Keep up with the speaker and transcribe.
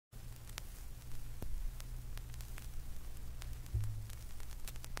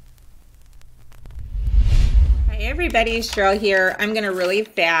everybody, Cheryl here. I'm gonna really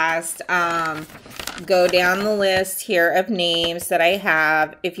fast go down the list here of names that I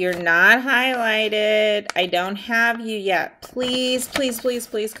have. If you're not highlighted, I don't have you yet. Please, please, please,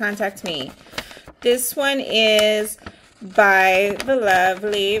 please contact me. This one is by the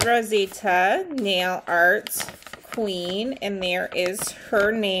lovely Rosita Nail Art Queen, and there is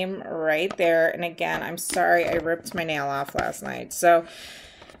her name right there. And again, I'm sorry I ripped my nail off last night. So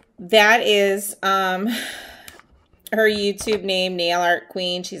that is her YouTube name, Nail Art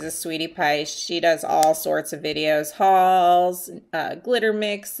Queen. She's a sweetie pie. She does all sorts of videos, hauls, glitter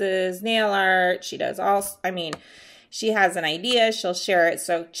mixes, nail art. She does all, I mean, she has an idea, she'll share it.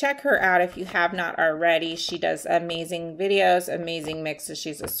 So check her out if you have not already. She does amazing videos, amazing mixes.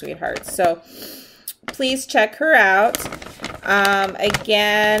 She's a sweetheart. So please check her out.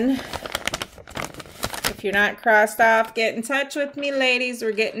 Again, if you're not crossed off, get in touch with me, ladies.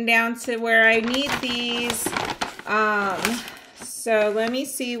 We're getting down to where I need these. So let me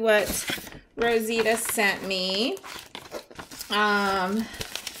see what Rosita sent me.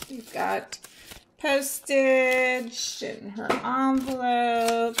 We've got postage in her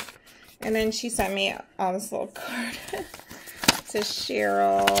envelope, and then she sent me all this little card to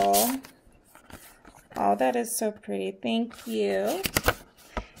Cheryl. Oh, that is so pretty. Thank you. It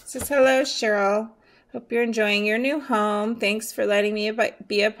says, hello, Cheryl. Hope you're enjoying your new home. Thanks for letting me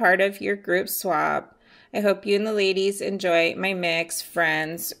be a part of your group swap. I hope you and the ladies enjoy my mix.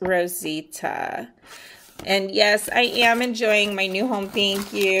 Friends, Rosita. And yes, I am enjoying my new home.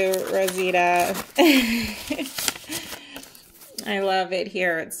 Thank you, Rosita. I love it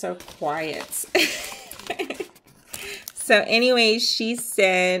here. It's so quiet. So anyways, she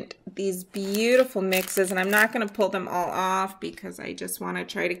sent these beautiful mixes, and I'm not going to pull them all off because I just want to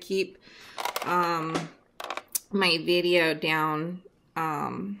try to keep my video down.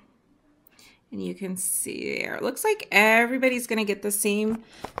 And you can see there, it looks like everybody's going to get the same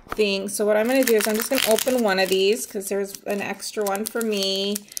thing. So what I'm going to do is I'm just going to open one of these because there's an extra one for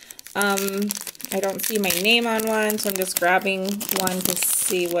me. I don't see my name on one, so I'm just grabbing one to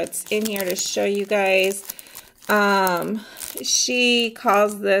see what's in here to show you guys. She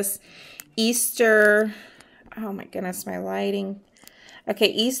calls this Easter, oh my goodness, my lighting.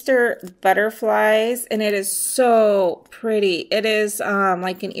 Okay, Easter butterflies, and it is so pretty. It is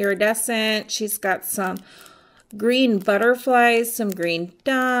like an iridescent. She's got some green butterflies, some green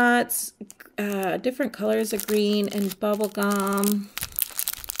dots, different colors of green, and bubble gum.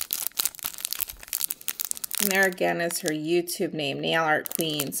 And there again is her YouTube name, Nail Art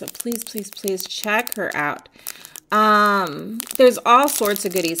Queen. So please, please, please check her out. There's all sorts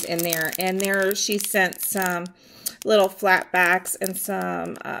of goodies in there, and there she sent some little flat backs and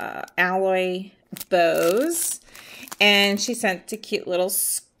some alloy bows, and she sent a cute little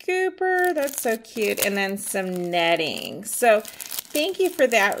scooper. That's so cute. And then some netting. So thank you for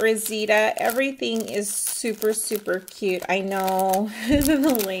that, Rosita. Everything is super, super cute. I know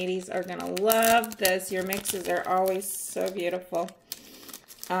the ladies are gonna love this. Your mixes are always so beautiful.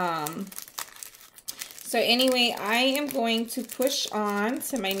 So anyway, I am going to push on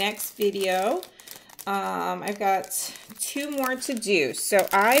to my next video. I've got 2 more to do. So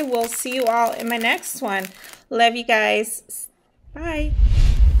I will see you all in my next one. Love you guys. Bye.